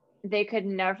they could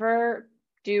never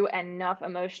do enough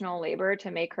emotional labor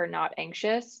to make her not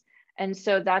anxious. And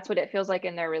so that's what it feels like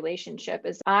in their relationship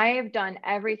is I've done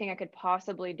everything I could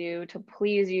possibly do to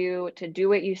please you, to do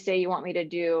what you say you want me to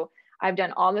do. I've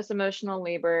done all this emotional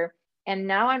labor. And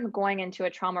now I'm going into a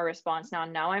trauma response.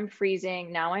 Now I'm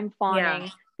freezing. Now I'm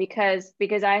fawning because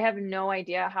I have no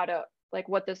idea how to, like,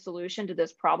 what the solution to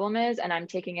this problem is. And I'm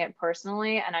taking it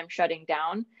personally and I'm shutting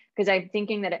down because I'm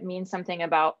thinking that it means something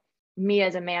about me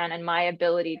as a man and my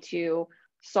ability to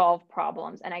solve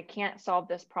problems. And I can't solve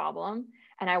this problem.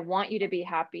 And I want you to be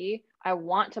happy. I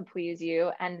want to please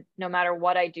you. And no matter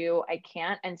what I do, I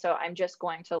can't. And so I'm just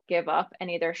going to give up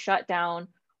and either shut down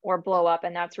or blow up.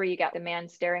 And that's where you got the man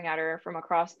staring at her from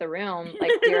across the room, like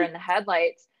deer in the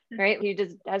headlights, right? He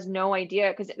just has no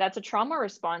idea because that's a trauma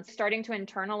response, starting to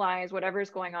internalize whatever's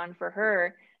going on for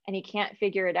her. And he can't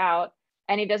figure it out.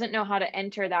 And he doesn't know how to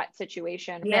enter that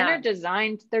situation. Men are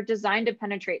designed, they're designed to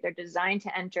penetrate, they're designed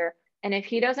to enter. And if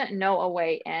he doesn't know a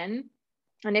way in,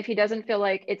 and if he doesn't feel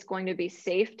like it's going to be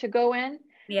safe to go in,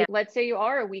 let's say you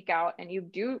are a week out and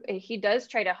he does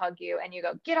try to hug you and you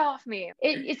go, get off me.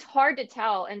 It's hard to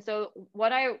tell. And so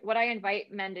what I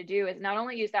invite men to do is not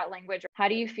only use that language, how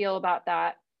do you feel about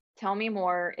that? Tell me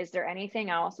more. Is there anything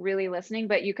else? Really listening.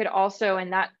 But you could also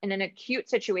in an acute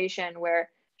situation where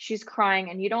she's crying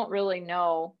and you don't really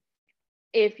know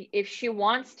if she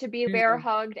wants to be bear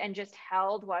hugged and just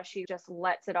held while she just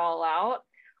lets it all out,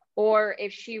 or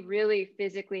if she really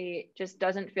physically just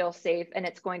doesn't feel safe and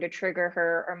it's going to trigger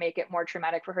her or make it more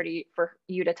traumatic for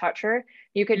you to touch her,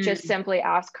 you could just simply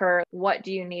ask her, what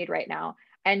do you need right now?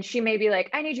 And she may be like,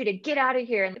 I need you to get out of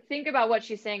here, and think about what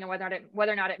she's saying and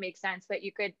whether or not it makes sense. But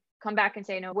you could come back and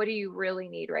say, no, what do you really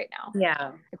need right now?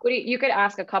 Yeah. Like, you could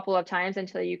ask a couple of times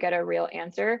until you get a real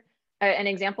answer. An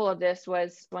example of this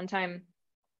was one time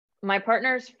my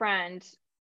partner's friend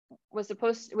was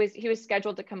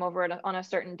scheduled to come over on a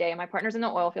certain day. My partner's in the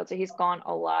oil field, so he's gone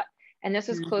a lot. And this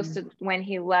was close to when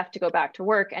he left to go back to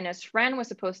work. And his friend was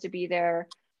supposed to be there.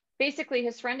 Basically,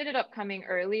 his friend ended up coming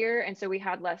earlier. And so we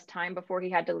had less time before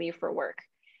he had to leave for work.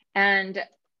 And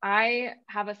I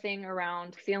have a thing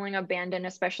around feeling abandoned,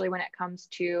 especially when it comes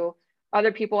to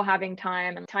other people having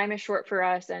time, and time is short for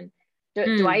us. And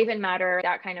do I even matter?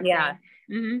 That kind of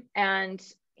thing. And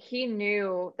he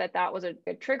knew that was a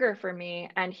good trigger for me,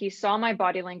 and he saw my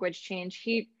body language change.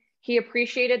 He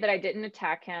appreciated that I didn't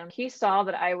attack him. He saw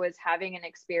that I was having an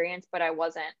experience, but I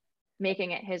wasn't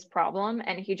making it his problem.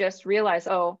 And he just realized,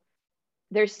 oh,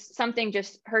 there's something,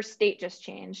 her state just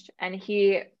changed. And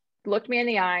he looked me in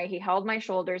the eye, he held my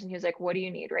shoulders, and he was like, what do you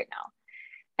need right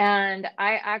now? And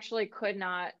I actually could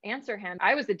not answer him.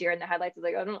 I was the deer in the headlights. I was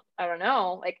like, I don't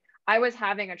know. Like I was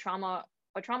having a trauma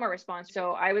response.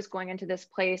 So I was going into this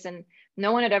place and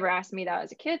no one had ever asked me that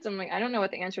as a kid. So I'm like, I don't know what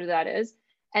the answer to that is.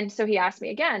 And so he asked me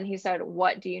again, he said,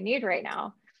 what do you need right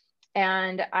now?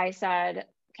 And I said,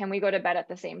 can we go to bed at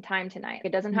the same time tonight?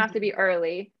 It doesn't have to be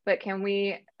early, but can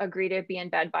we agree to be in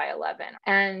bed by 11?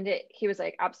 And he was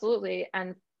like, absolutely.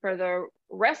 And for the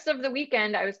rest of the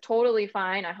weekend, I was totally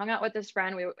fine. I hung out with this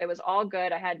friend. It was all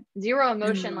good. I had zero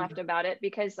emotion left about it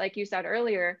because, like you said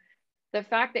earlier, the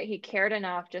fact that he cared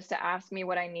enough just to ask me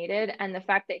what I needed, and the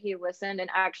fact that he listened and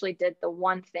actually did the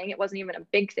one thing, it wasn't even a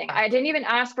big thing. I didn't even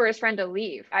ask for his friend to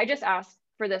leave. I just asked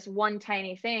for this one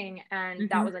tiny thing, and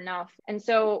that was enough. And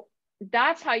so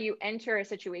that's how you enter a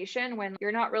situation when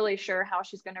you're not really sure how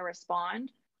she's going to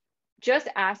respond. Just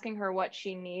asking her what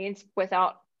she needs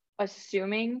without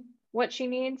assuming what she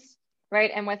needs,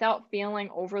 right? And without feeling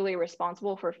overly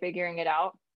responsible for figuring it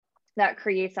out, that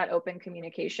creates that open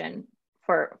communication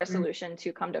for a solution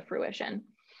to come to fruition.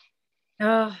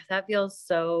 Oh, that feels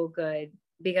so good,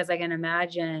 because I can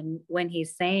imagine when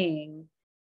he's saying,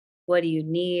 what do you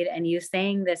need? And you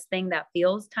saying this thing that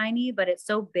feels tiny, but it's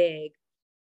so big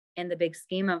in the big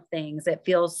scheme of things. It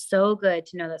feels so good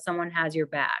to know that someone has your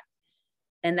back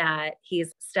and that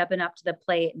he's stepping up to the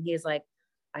plate and he's like,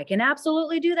 I can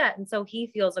absolutely do that. And so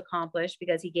he feels accomplished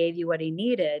because he gave you what he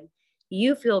needed.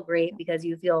 You feel great because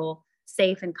you feel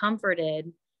safe and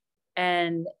comforted.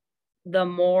 And the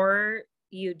more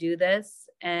you do this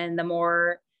and the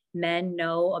more men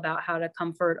know about how to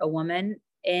comfort a woman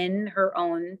in her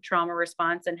own trauma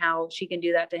response and how she can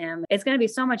do that to him, it's going to be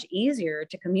so much easier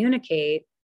to communicate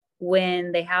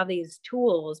when they have these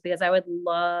tools. Because I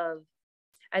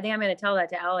think I'm going to tell that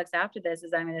to Alex after this,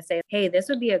 is I'm going to say, hey, this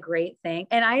would be a great thing.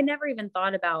 And I never even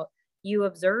thought about, you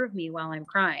observe me while I'm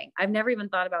crying. I've never even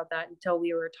thought about that until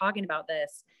we were talking about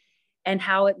this, and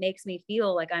how it makes me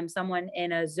feel like I'm someone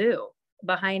in a zoo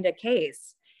behind a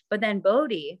case. But then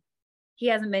Bodhi, he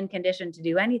hasn't been conditioned to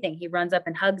do anything. He runs up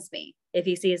and hugs me if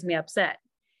he sees me upset,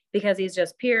 because he's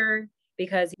just pure,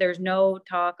 because there's no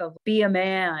talk of be a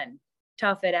man,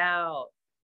 tough it out.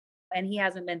 And he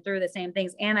hasn't been through the same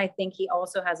things. And I think he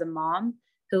also has a mom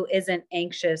who isn't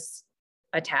anxious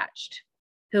attached,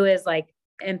 who is like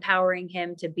empowering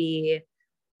him to be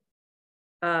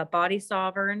body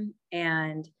sovereign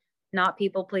and not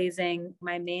people pleasing.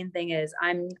 My main thing is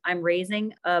I'm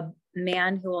raising a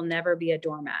man who will never be a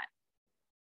doormat.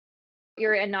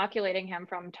 You're inoculating him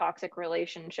from toxic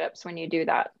relationships when you do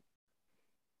that.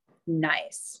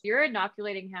 Nice. You're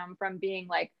inoculating him from being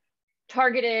like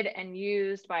targeted and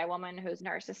used by a woman who's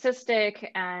narcissistic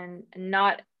and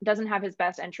doesn't have his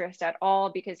best interest at all,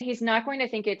 because he's not going to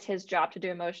think it's his job to do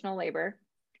emotional labor.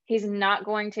 He's not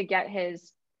going to get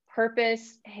his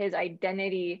purpose, his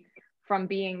identity from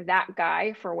being that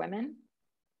guy for women.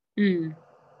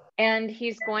 And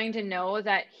he's going to know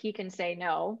that he can say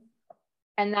no,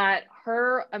 and that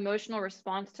her emotional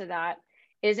response to that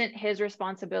isn't his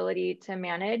responsibility to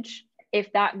manage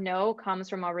if that no comes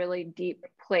from a really deep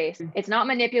place. It's not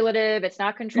manipulative, it's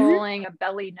not controlling, a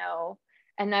belly no.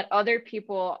 And that other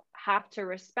people have to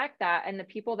respect that, and the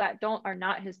people that don't are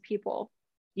not his people.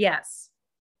 Yes.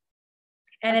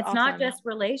 And That's it's awesome. not just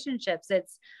relationships.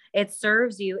 It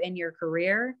serves you in your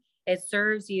career. It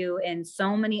serves you in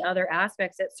so many other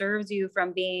aspects. It serves you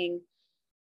from being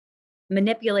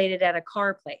manipulated at a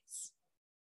car place.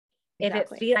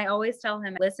 Exactly. I always tell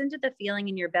him, listen to the feeling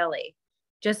in your belly.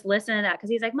 Just listen to that. Cause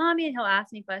he's like, Mommy, and he'll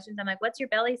ask me questions. I'm like, what's your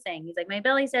belly saying? He's like, my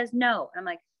belly says no. I'm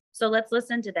like, so let's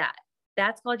listen to that.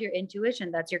 That's called your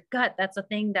intuition. That's your gut. That's the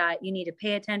thing that you need to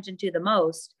pay attention to the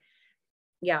most.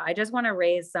 Yeah. I just want to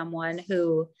raise someone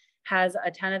who has a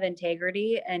ton of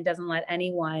integrity and doesn't let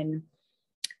anyone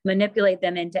manipulate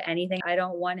them into anything. I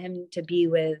don't want him to be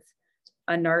with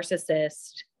a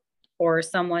narcissist or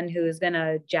someone who's going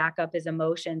to jack up his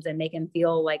emotions and make him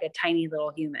feel like a tiny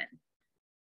little human.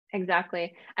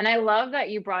 Exactly. And I love that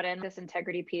you brought in this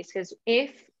integrity piece, because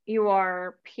if you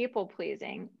are people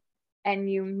pleasing and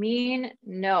you mean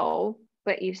no,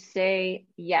 but you say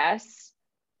yes,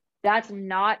 that's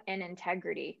not an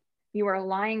integrity. You are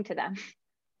lying to them.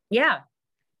 Yeah.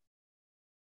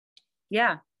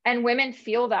 Yeah. And women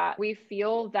feel that. We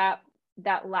feel that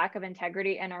lack of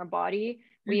integrity in our body.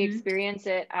 We experience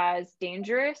it as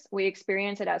dangerous. We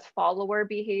experience it as follower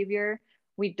behavior.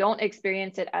 We don't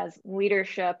experience it as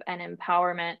leadership and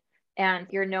empowerment. And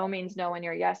your no means no and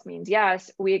your yes means yes.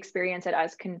 We experience it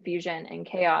as confusion and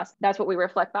chaos. That's what we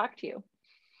reflect back to you.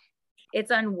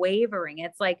 It's unwavering.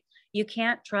 It's like you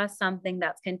can't trust something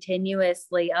that's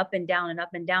continuously up and down and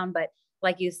up and down. But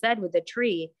like you said, with the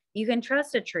tree, You can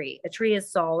trust a tree. A tree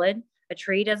is solid. A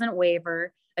tree doesn't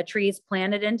waver. A tree is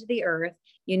planted into the earth.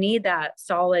 You need that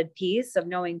solid piece of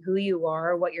knowing who you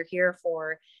are, what you're here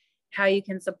for, how you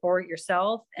can support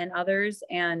yourself and others.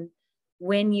 And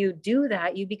when you do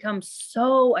that, you become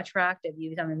so attractive.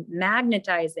 You become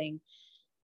magnetizing,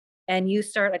 and you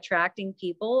start attracting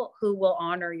people who will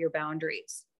honor your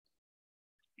boundaries.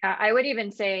 I would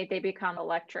even say they become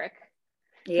electric.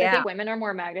 Yeah. I think women are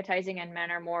more magnetizing and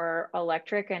men are more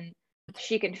electric, and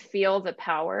she can feel the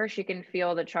power. She can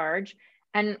feel the charge.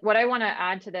 And what I want to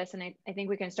add to this, and I think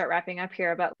we can start wrapping up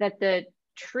here, about that the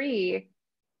tree,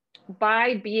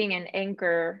 by being an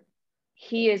anchor,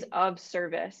 he is of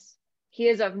service. He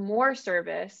is of more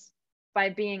service by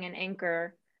being an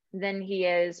anchor than he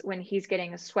is when he's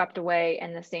getting swept away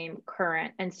in the same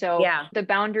current. And so the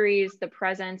boundaries, the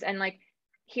presence, and like,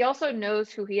 he also knows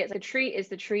who he is. The tree is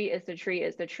the tree is the tree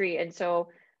is the tree. And so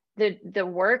the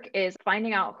work is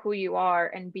finding out who you are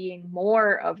and being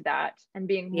more of that, and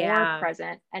being more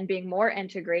present, and being more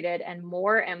integrated and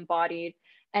more embodied,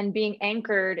 and being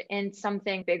anchored in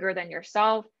something bigger than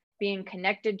yourself, being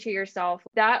connected to yourself.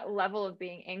 That level of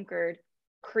being anchored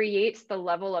creates the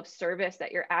level of service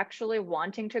that you're actually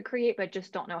wanting to create, but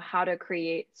just don't know how to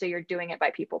create. So you're doing it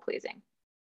by people pleasing.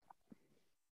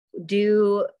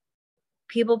 Do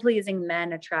people pleasing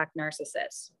men attract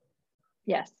narcissists?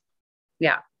 Yes.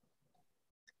 Yeah.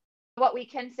 What we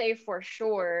can say for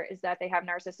sure is that they have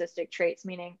narcissistic traits,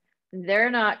 meaning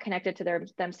they're not connected to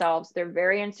themselves. They're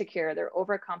very insecure. They're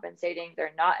overcompensating.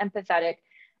 They're not empathetic.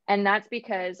 And that's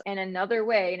because in another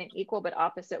way, in an equal but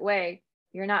opposite way,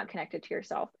 you're not connected to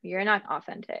yourself. You're not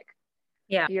authentic.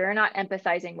 Yeah. You're not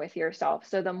empathizing with yourself.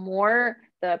 So the more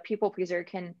the people pleaser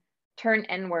can turn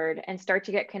inward and start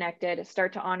to get connected,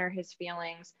 start to honor his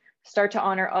feelings, start to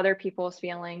honor other people's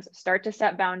feelings, start to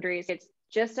set boundaries. It's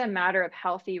just a matter of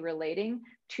healthy relating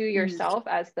to yourself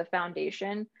as the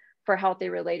foundation for healthy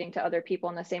relating to other people,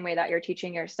 in the same way that you're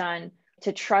teaching your son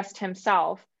to trust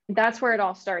himself. That's where it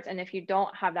all starts. And if you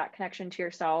don't have that connection to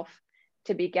yourself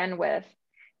to begin with,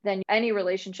 then any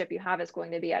relationship you have is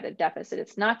going to be at a deficit.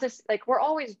 It's not just like, we're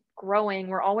always growing,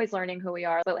 we're always learning who we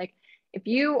are. But like, if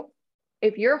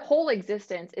your whole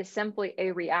existence is simply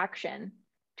a reaction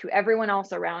to everyone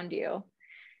else around you,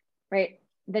 right,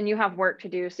 then you have work to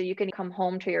do. So you can come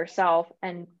home to yourself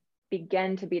and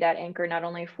begin to be that anchor, not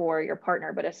only for your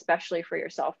partner, but especially for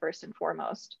yourself first and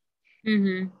foremost.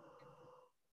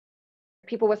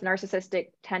 People with narcissistic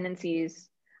tendencies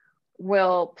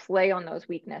will play on those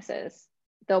weaknesses.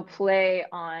 They'll play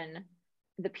on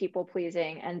the people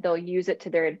pleasing, and they'll use it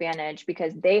to their advantage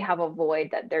because they have a void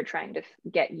that they're trying to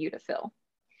get you to fill.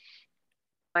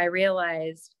 I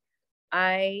realized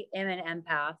I am an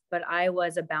empath, but I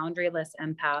was a boundaryless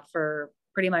empath for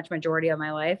pretty much majority of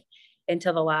my life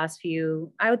until the last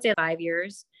few, I would say 5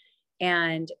 years.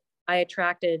 And I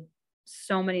attracted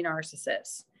so many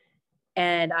narcissists,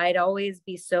 and I'd always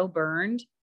be so burned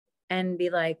and be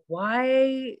like,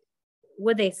 why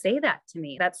would they say that to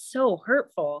me? That's so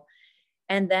hurtful.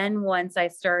 And then once I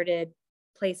started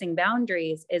placing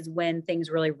boundaries is when things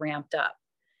really ramped up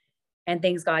and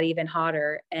things got even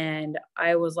hotter. And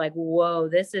I was like, whoa,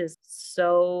 this is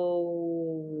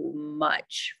so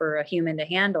much for a human to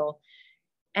handle.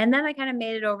 And then I kind of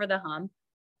made it over the hump.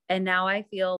 And now I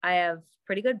feel I have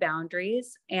pretty good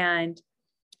boundaries. And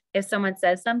if someone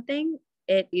says something,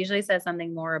 it usually says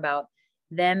something more about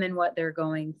them and what they're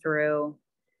going through,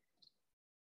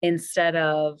 instead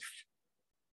of,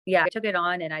 I took it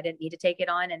on and I didn't need to take it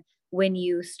on. And when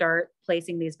you start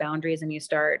placing these boundaries and you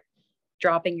start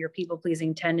dropping your people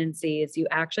pleasing tendencies, you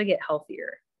actually get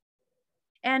healthier.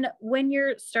 And when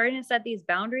you're starting to set these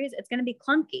boundaries, it's going to be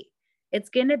clunky. It's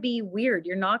going to be weird.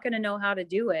 You're not going to know how to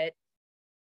do it.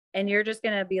 And you're just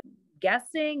going to be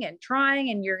guessing and trying.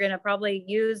 And you're going to probably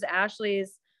use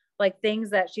Ashley's like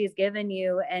things that she's given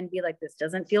you and be like, this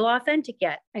doesn't feel authentic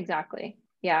yet. Exactly.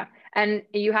 Yeah. And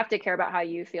you have to care about how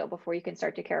you feel before you can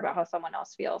start to care about how someone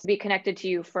else feels. Be connected to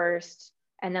you first,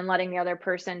 and then letting the other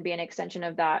person be an extension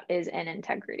of that is in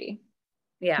integrity.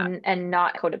 Yeah. And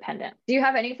not codependent. Do you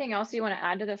have anything else you want to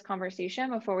add to this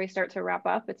conversation before we start to wrap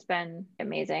up? It's been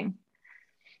amazing.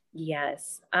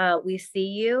 Yes. We see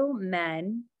you,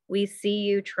 men. We see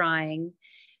you trying.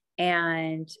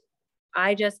 And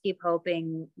I just keep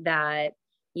hoping that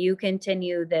you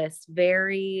continue this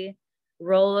very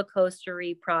roller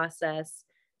coastery process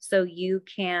so you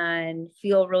can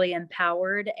feel really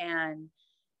empowered and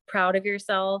proud of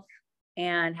yourself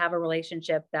and have a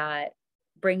relationship that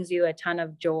brings you a ton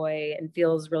of joy and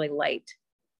feels really light.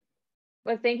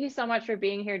 Well, thank you so much for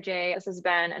being here, Jay. This has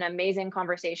been an amazing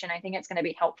conversation. I think it's going to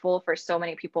be helpful for so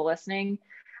many people listening.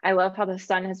 I love how the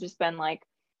sun has just been like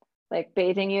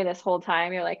bathing you this whole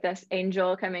time. You're like this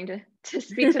angel coming to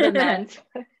speak to the men.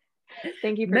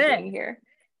 Thank you for being here.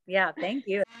 Yeah, thank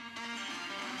you.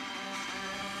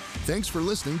 Thanks for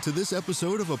listening to this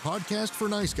episode of A Podcast for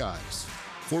Nice Guys.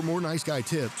 For more Nice Guy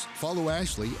tips, follow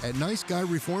Ashley at Nice Guy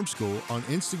Reform School on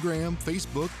Instagram,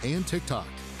 Facebook, and TikTok.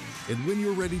 And when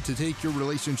you're ready to take your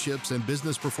relationships and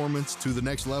business performance to the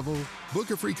next level, book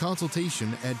a free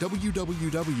consultation at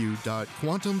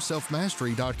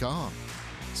www.quantumselfmastery.com.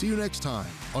 See you next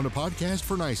time on A Podcast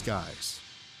for Nice Guys.